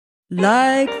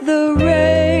Like the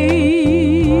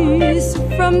rays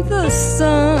from the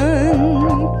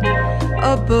sun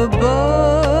up above,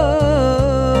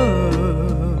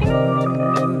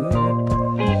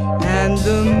 and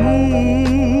the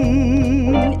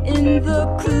moon in the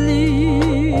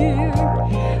clear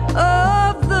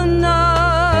of the night.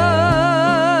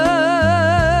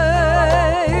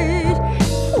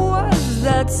 Was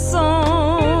that song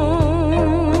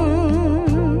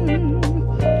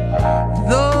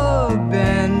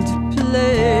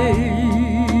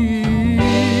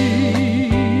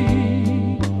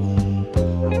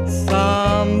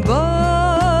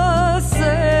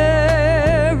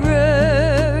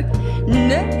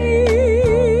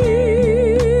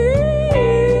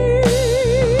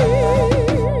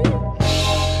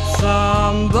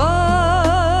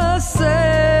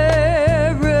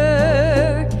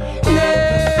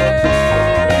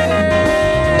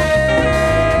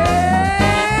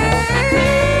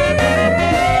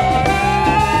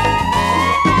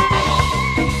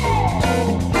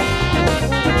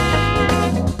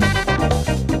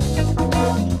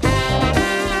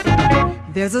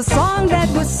There's a song that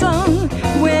was sung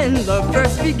when love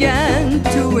first began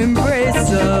to embrace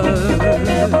us.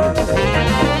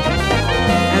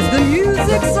 As the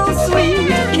music so sweet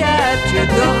captured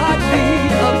the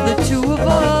heartbeat of the two of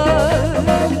us.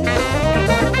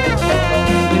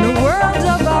 In a world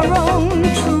of our own,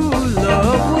 true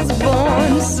love was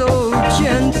born so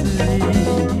gently.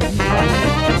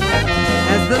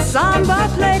 As the samba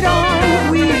played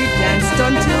on, we danced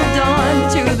until dawn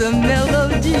to the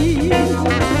melody.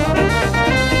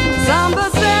 Samba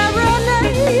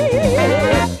serenade,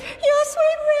 your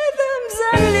sweet rhythms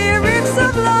and lyrics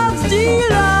of love's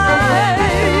delight,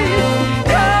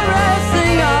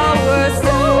 caressing our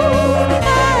soul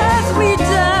as we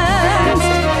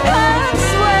danced and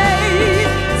swayed.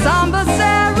 Samba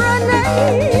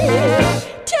serenade,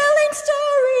 telling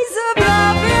stories of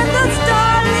love in the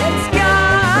starlit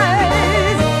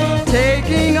skies,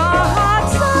 taking our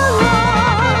hearts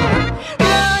along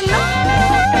the night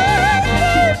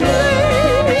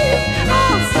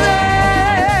of serenade.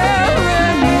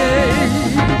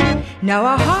 Now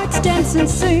our hearts dance and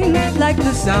sing like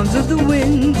the sounds of the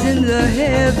winds in the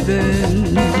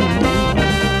heaven.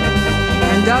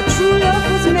 And our true love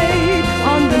was made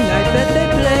on the night that they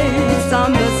played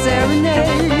Samba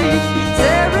serenade,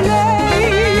 serenade,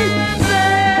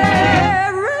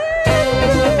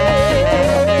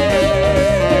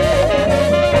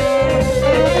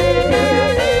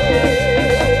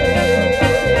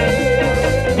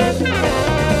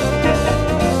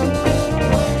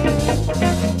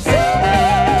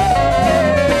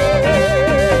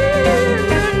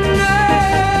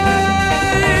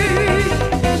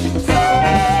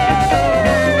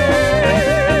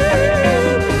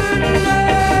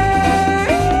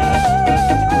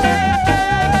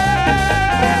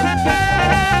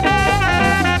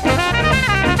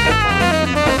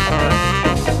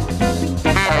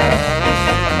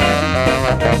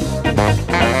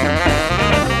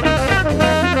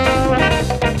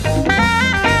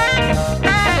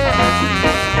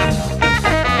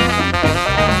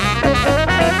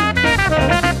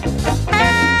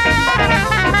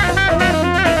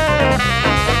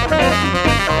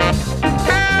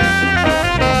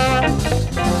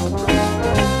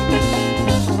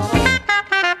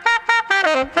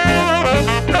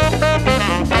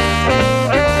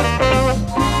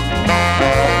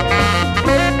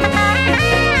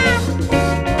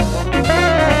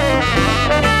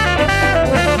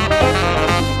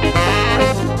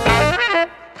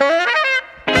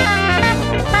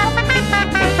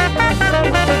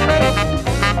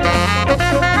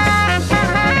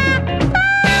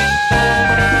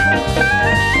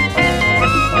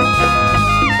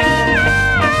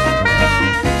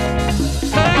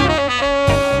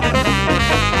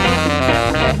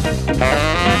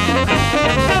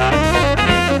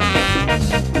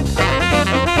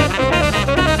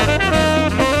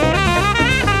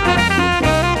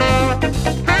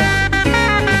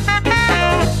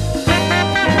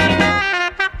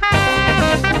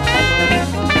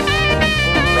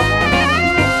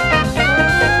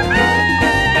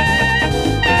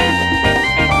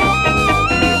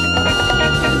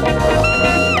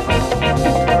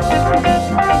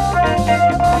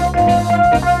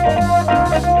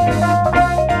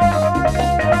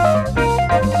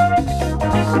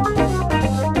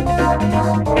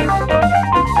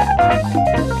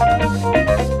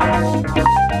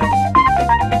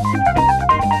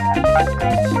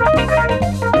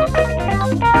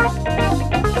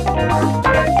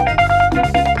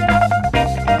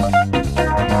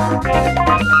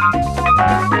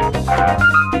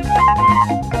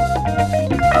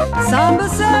 Samba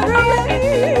serenade,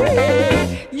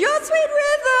 your sweet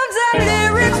rhythms and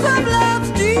lyrics of love's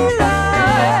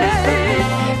delight,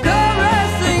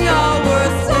 caressing our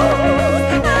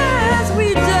souls as we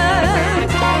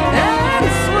dance and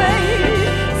sway.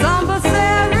 Samba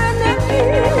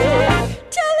serenade,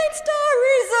 telling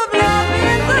stories of love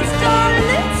in the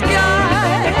starlit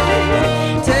sky,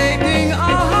 taking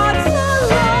our hearts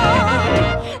along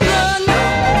the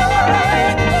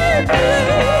night they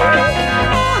play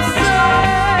our serenade.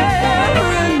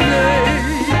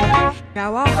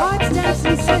 Now our hearts dance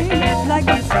and sing like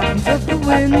the sounds of the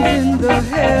wind in the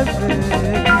heavens.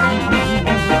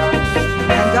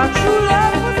 And our true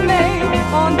love was made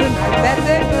on the night that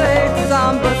they